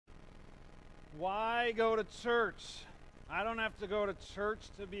Why go to church? I don't have to go to church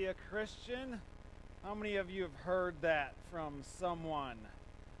to be a Christian. How many of you have heard that from someone?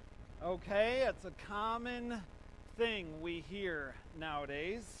 Okay, it's a common thing we hear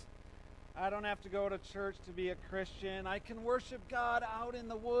nowadays. I don't have to go to church to be a Christian. I can worship God out in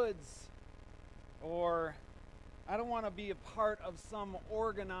the woods. Or, I don't want to be a part of some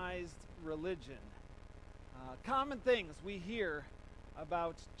organized religion. Common things we hear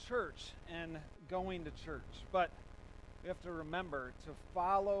about church and going to church. But we have to remember, to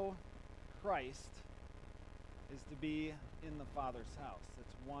follow Christ is to be in the Father's house.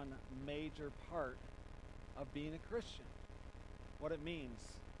 It's one major part of being a Christian, what it means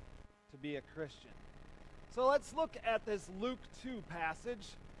to be a Christian. So let's look at this Luke 2 passage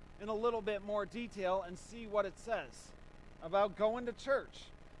in a little bit more detail and see what it says about going to church.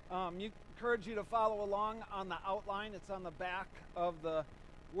 Encourage you to follow along on the outline. It's on the back of the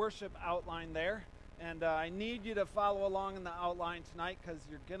worship outline there. And I need you to follow along in the outline tonight because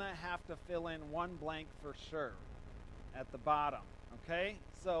you're going to have to fill in one blank for sure at the bottom. Okay?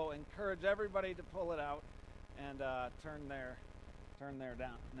 So encourage everybody to pull it out and turn there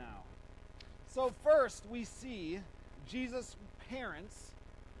down now. So first we see Jesus' parents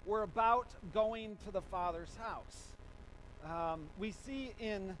were about going to the Father's house. We see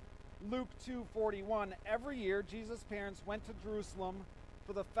in Luke 2:41, every year Jesus' parents went to Jerusalem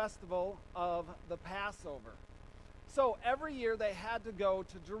for the festival of the Passover. So every year they had to go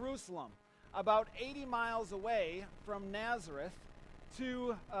to Jerusalem, about 80 miles away from Nazareth,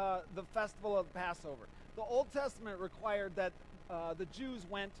 to the festival of the Passover. The Old Testament required that the Jews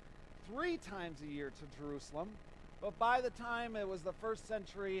went 3 times a year to Jerusalem, but by the time it was the first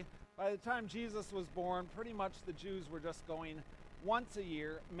century, by the time Jesus was born, pretty much the Jews were just going once a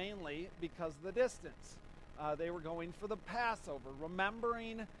year, mainly because of the distance. They were going for the Passover,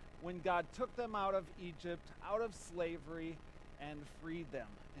 remembering when God took them out of Egypt, out of slavery, and freed them,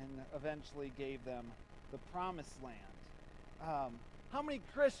 and eventually gave them the promised land. How many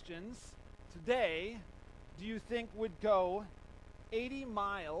Christians today do you think would go 80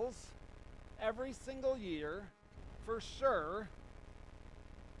 miles every single year for sure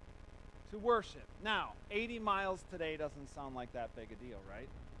to worship? Now, 80 miles today doesn't sound like that big a deal, right?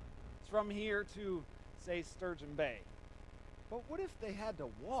 It's from here to, say, Sturgeon Bay. But what if they had to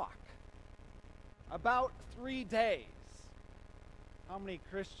walk? About 3 days. How many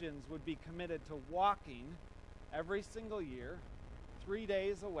Christians would be committed to walking every single year, 3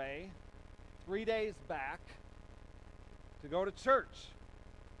 days away, 3 days back, to go to church?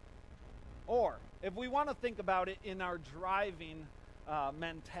 Or, if we want to think about it in our driving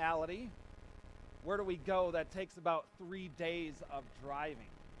mentality, where do we go that takes about 3 days of driving?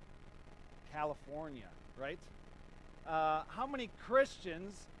 California, right? How many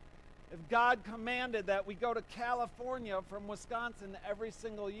Christians, if God commanded that we go to California from Wisconsin every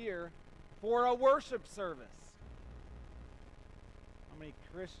single year for a worship service, how many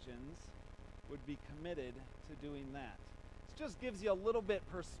Christians would be committed to doing that? It just gives you a little bit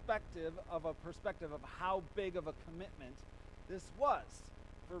perspective of how big of a commitment this was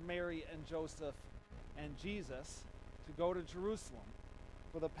for Mary and Joseph and Jesus to go to Jerusalem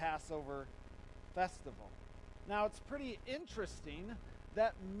for the Passover festival. Now it's pretty interesting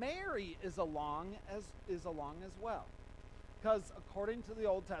that Mary is along as well, because according to the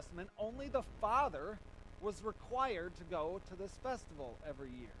Old Testament, only the father was required to go to this festival every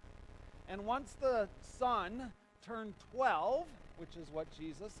year. And once the son turned 12, which is what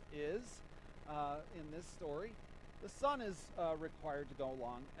Jesus is in this story, the son is required to go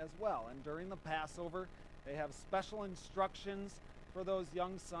along as well. And during the Passover, they have special instructions for those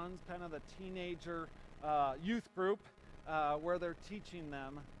young sons, kind of the teenager youth group, where they're teaching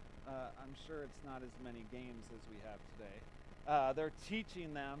them, I'm sure it's not as many games as we have today, they're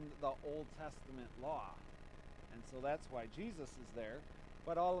teaching them the Old Testament law. And so that's why Jesus is there.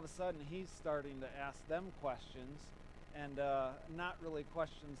 But all of a sudden, he's starting to ask them questions, and not really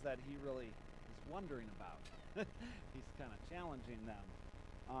questions that he really is wondering about. He's kind of challenging them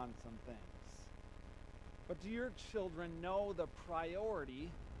on some things. But do your children know the priority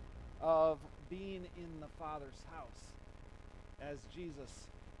of being in the Father's house as Jesus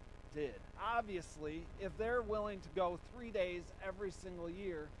did? Obviously, if they're willing to go 3 days every single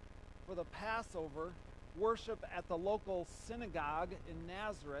year for the Passover, worship at the local synagogue in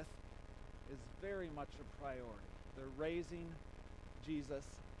Nazareth is very much a priority. They're raising Jesus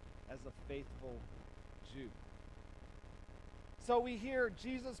as a faithful Jew. So we hear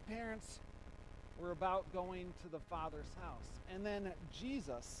Jesus' parents were about going to the Father's house, and then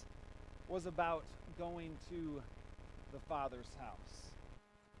Jesus was about going to the Father's house.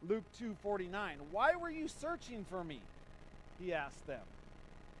 Luke 2:49. Why were you searching for me? He asked them.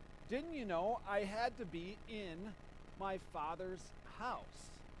 Didn't you know I had to be in my Father's house?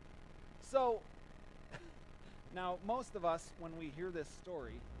 So, now most of us, when we hear this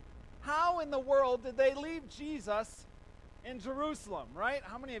story, how in the world did they leave Jesus in Jerusalem, right?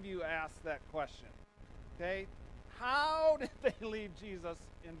 How many of you asked that question? Okay, how did they leave Jesus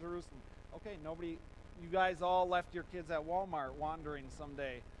in Jerusalem? Okay, nobody, you guys all left your kids at Walmart wandering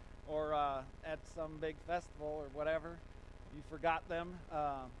someday, or at some big festival or whatever. You forgot them,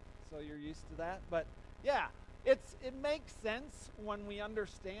 so you're used to that. But yeah, it makes sense when we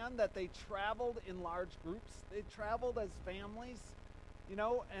understand that they traveled in large groups. They traveled as families,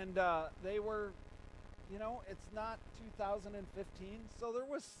 and they were, it's not 2015, so there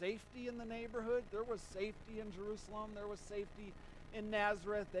was safety in the neighborhood. There was safety in Jerusalem. There was safety in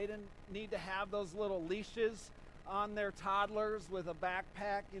Nazareth. They didn't need to have those little leashes on their toddlers with a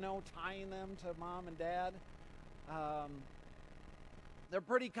backpack, tying them to mom and dad. They're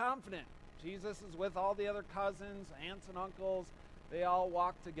pretty confident. Jesus is with all the other cousins, aunts and uncles. They all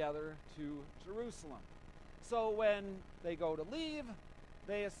walk together to Jerusalem. So when they go to leave,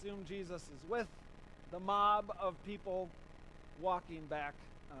 they assume Jesus is with the mob of people walking back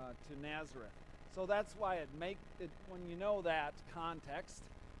to Nazareth. So that's why when you know that context,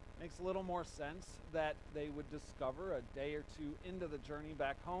 makes a little more sense that they would discover a day or two into the journey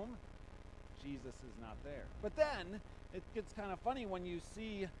back home, Jesus is not there. But then it gets kind of funny when you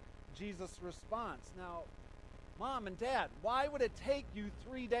see Jesus' response. Now, Mom and Dad, why would it take you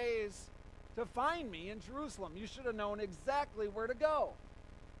 3 days to find me in Jerusalem? You should have known exactly where to go.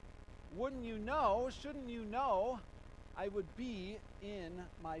 Shouldn't you know, I would be in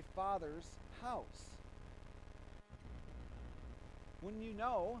my Father's house? Wouldn't you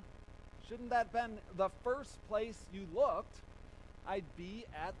know? Shouldn't that have been the first place you looked? I'd be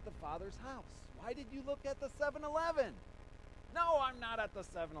at the Father's house. Why did you look at the 7-Eleven? No, I'm not at the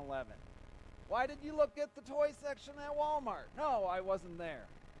 7-Eleven. Why did you look at the toy section at Walmart? No, I wasn't there.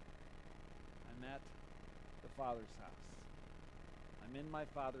 I'm at the Father's house. I'm in my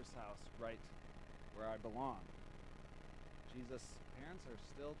Father's house, right where I belong. Jesus' parents are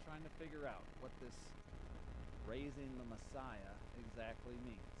still trying to figure out what this raising the Messiah exactly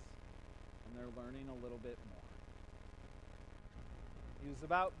means. And they're learning a little bit more. He was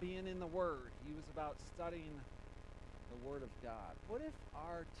about being in the Word. He was about studying the Word of God. What if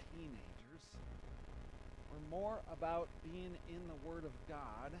our teenagers were more about being in the Word of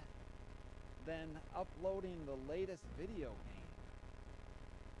God than uploading the latest video game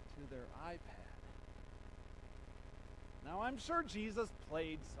to their iPad? Now, I'm sure Jesus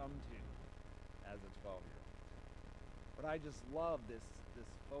played some too as a 12-year-old. But I just love this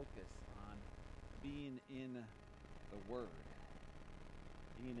focus on being in the Word,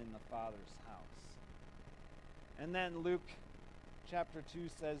 being in the Father's house. And then Luke chapter 2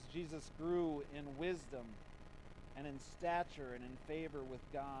 says, Jesus grew in wisdom and in stature and in favor with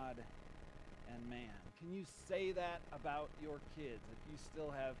God and man. Can you say that about your kids if you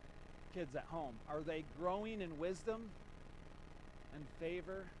still have kids at home? Are they growing in wisdom and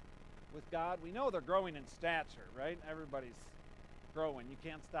favor with God? We know they're growing in stature, right? Everybody's growing. You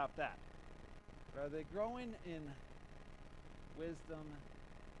can't stop that. But are they growing in wisdom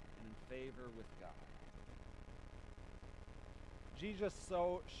and in favor with God? Jesus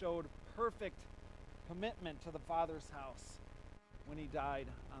showed perfect commitment to the Father's house when he died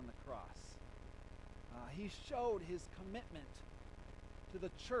on the cross. He showed his commitment to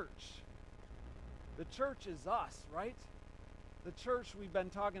the church. The church is us, right? The church, we've been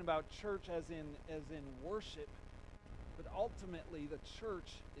talking about church as in worship, but ultimately the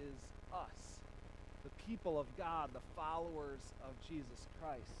church is us, the people of God, the followers of Jesus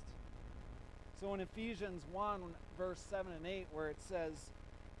Christ. So in Ephesians 1, verse 7 and 8, where it says,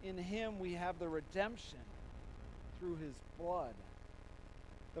 in him we have the redemption through his blood,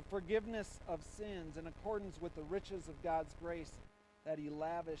 the forgiveness of sins in accordance with the riches of God's grace that he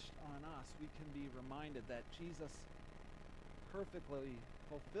lavished on us. We can be reminded that Jesus perfectly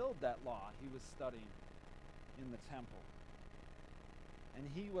fulfilled that law he was studying in the temple. And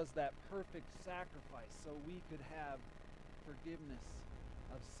he was that perfect sacrifice so we could have forgiveness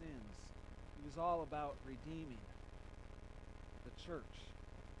of sins. He was all about redeeming the church,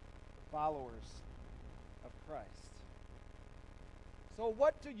 the followers of Christ. So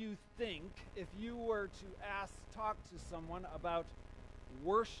what do you think if you were to talk to someone about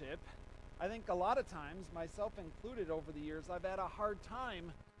worship? I think a lot of times, myself included over the years, I've had a hard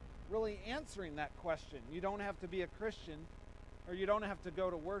time really answering that question. You don't have to be a Christian, or you don't have to go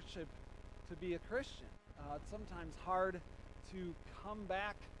to worship to be a Christian. It's sometimes hard to come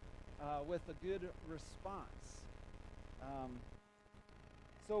back with a good response.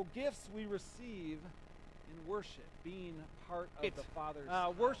 So gifts we receive in worship, being part of the Father's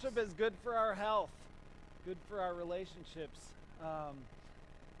house. Worship is good for our health, good for our relationships.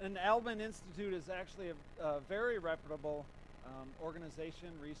 And Alban Institute is actually a very reputable organization,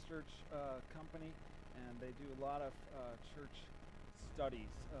 research company, and they do a lot of church studies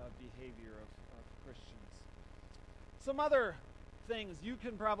of behavior of Christians. Some other things you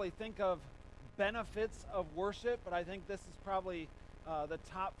can probably think of benefits of worship, but I think this is probably the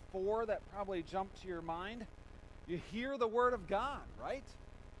top 4 that probably jump to your mind. You hear the Word of God, right?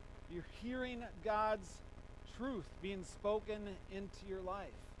 You're hearing God's truth being spoken into your life.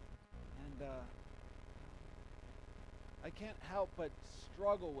 And I can't help but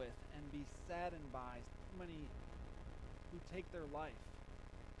struggle with and be saddened by so many who take their life.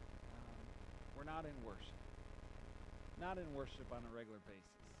 We're not in worship. Not in worship on a regular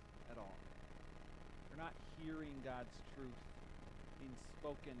basis at all. They're not hearing God's truth being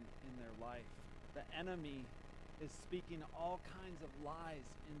spoken in their life. The enemy is speaking all kinds of lies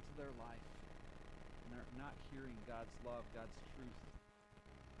into their life. And they're not hearing God's love, God's truth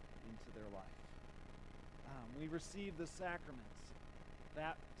into their life. We receive the sacraments,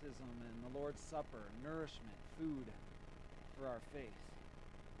 baptism and the Lord's Supper, nourishment, food for our faith.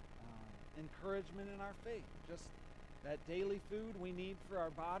 Encouragement in our faith, just that daily food we need for our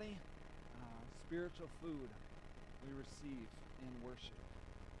body, spiritual food we receive in worship.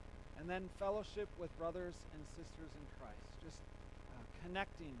 And then fellowship with brothers and sisters in Christ, just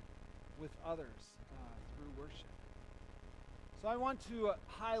connecting with others through worship. So I want to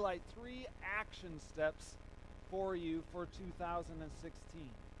highlight 3 action steps for you for 2016.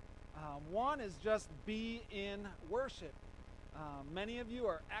 One is just be in worship. Many of you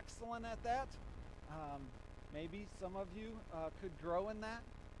are excellent at that. Maybe some of you could grow in that.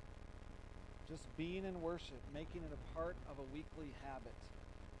 Just being in worship, making it a part of a weekly habit.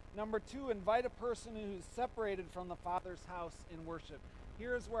 Number 2, invite a person who's separated from the Father's house in worship.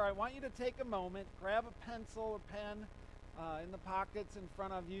 Here's where I want you to take a moment, grab a pencil or pen in the pockets in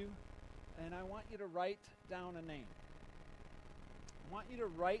front of you, and I want you to write down a name. I want you to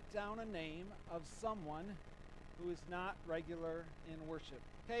write down a name of someone who is not regular in worship.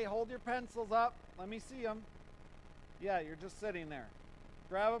 Okay, hold your pencils up. Let me see them. Yeah, you're just sitting there.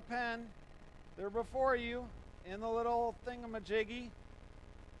 Grab a pen. They're before you in the little thingamajiggy.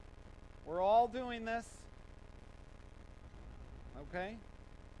 We're all doing this. Okay?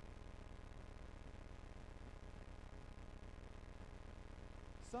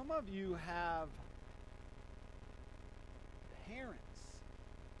 Some of you have parents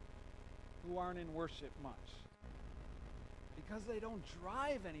who aren't in worship much because they don't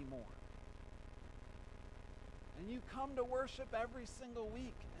drive anymore. And you come to worship every single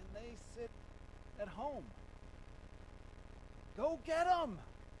week and they sit at home. Go get them.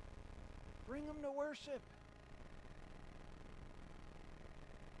 Bring them to worship.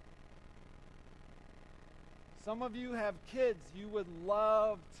 Some of you have kids you would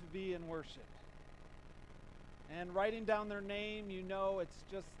love to be in worship. And writing down their name, you know it's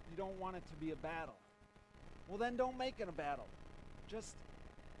just, you don't want it to be a battle. Well, then don't make it a battle. Just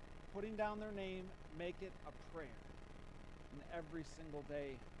putting down their name, make it a prayer. An every single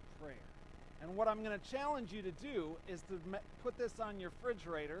day prayer. And what I'm going to challenge you to do is to put this on your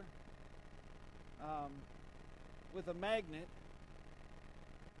refrigerator with a magnet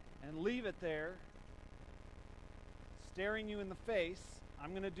and leave it there, staring you in the face.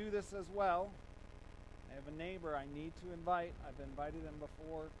 I'm going to do this as well. I have a neighbor I need to invite. I've invited him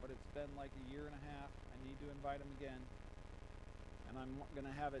before, but it's been like a year and a half. I need to invite him again. And I'm going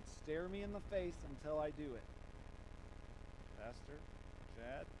to have it stare me in the face until I do it. Pastor,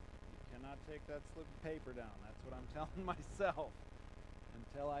 Chad, you cannot take that slip of paper down. That's what I'm telling myself.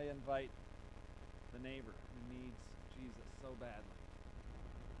 Until I invite the neighbor who needs Jesus so badly.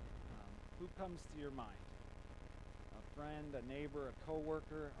 Who comes to your mind? A friend, a neighbor, a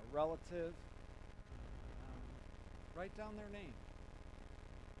coworker, a relative? Write down their name.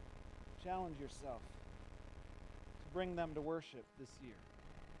 Challenge yourself to bring them to worship this year.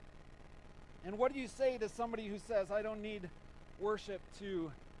 And what do you say to somebody who says, I don't need worship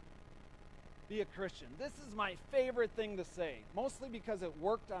to be a Christian? This is my favorite thing to say, mostly because it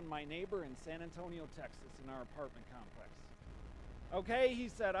worked on my neighbor in San Antonio, Texas, in our apartment complex. Okay, he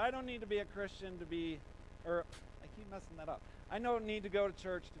said, I don't need to be a Christian to be, or I keep messing that up. I don't need to go to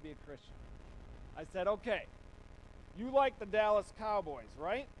church to be a Christian. I said, okay, you like the Dallas Cowboys,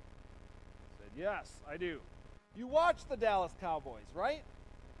 right? I said, yes, I do. You watch the Dallas Cowboys, right?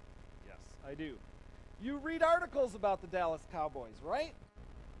 Yes, I do. You read articles about the Dallas Cowboys, right?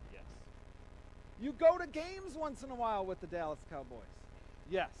 Yes. You go to games once in a while with the Dallas Cowboys.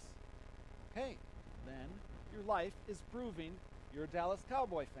 Yes. Okay, then your life is proving you're a Dallas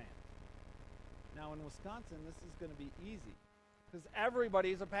Cowboy fan. Now in Wisconsin, this is going to be easy because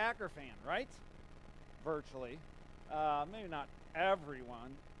everybody's a Packer fan, right? Virtually. Maybe not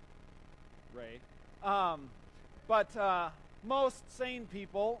everyone, Ray. But most sane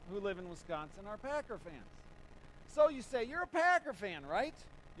people who live in Wisconsin are Packer fans. So you say, you're a Packer fan, right?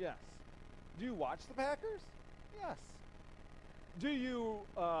 Yes. Do you watch the Packers? Yes. Do you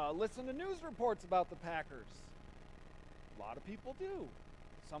listen to news reports about the Packers? A lot of people do.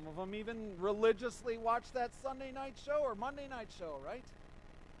 Some of them even religiously watch that Sunday night show or Monday night show, right?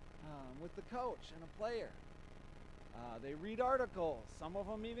 With the coach and a player. They read articles. Some of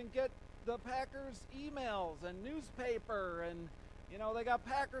them even get the Packers emails and newspaper, and they got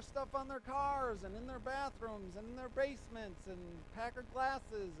Packer stuff on their cars and in their bathrooms and in their basements and Packer glasses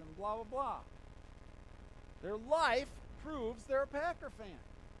and blah blah blah. Their life proves they're a Packer fan.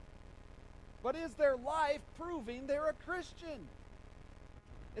 But is their life proving they're a Christian?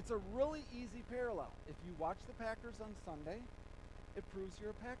 It's a really easy parallel. If you watch the Packers on Sunday, it proves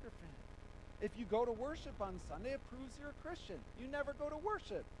you're a Packer fan. If you go to worship on Sunday, it proves you're a Christian. You never go to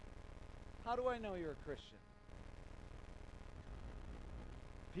worship. How do I know you're a Christian?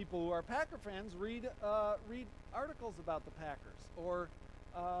 People who are Packer fans read articles about the Packers, or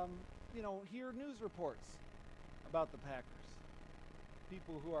hear news reports about the Packers.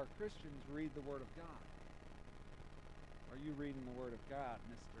 People who are Christians read the Word of God. Are you reading the Word of God,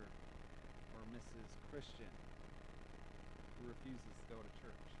 Mr. or Mrs. Christian, who refuses to go to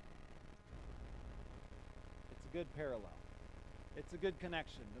church? It's a good parallel. It's a good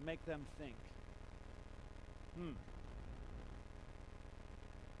connection to make them think,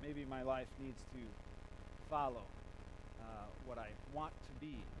 maybe my life needs to follow what I want to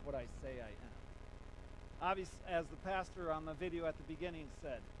be, what I say I am. Obviously, as the pastor on the video at the beginning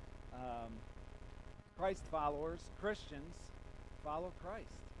said, Christ followers, Christians, follow Christ.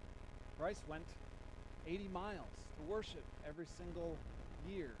 Christ went 80 miles to worship every single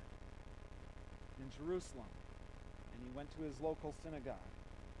year in Jerusalem, and he went to his local synagogue.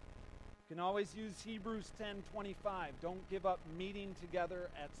 You can always use Hebrews 10:25. Don't give up meeting together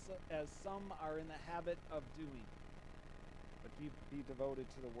as some are in the habit of doing, but be devoted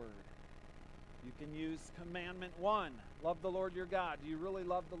to the Word. You can use Commandment 1, love the Lord your God. Do you really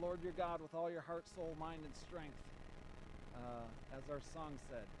love the Lord your God with all your heart, soul, mind, and strength? As our song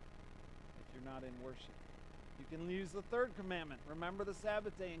said, if you're not in worship. You can use the third commandment, remember the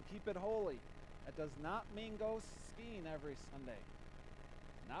Sabbath day and keep it holy. That does not mean go skiing every Sunday.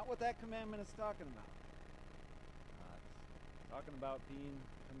 Not what that commandment is talking about. It's talking about being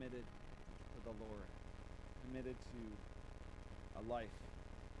committed to the Lord, committed to a life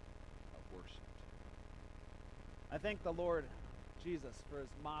of worship. I thank the Lord Jesus for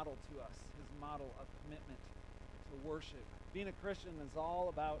his model to us, his model of commitment to worship. Being a Christian is all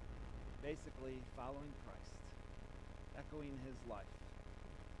about basically following Christ, echoing his life.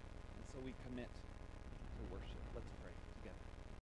 And so we commit to worship. Let's pray together.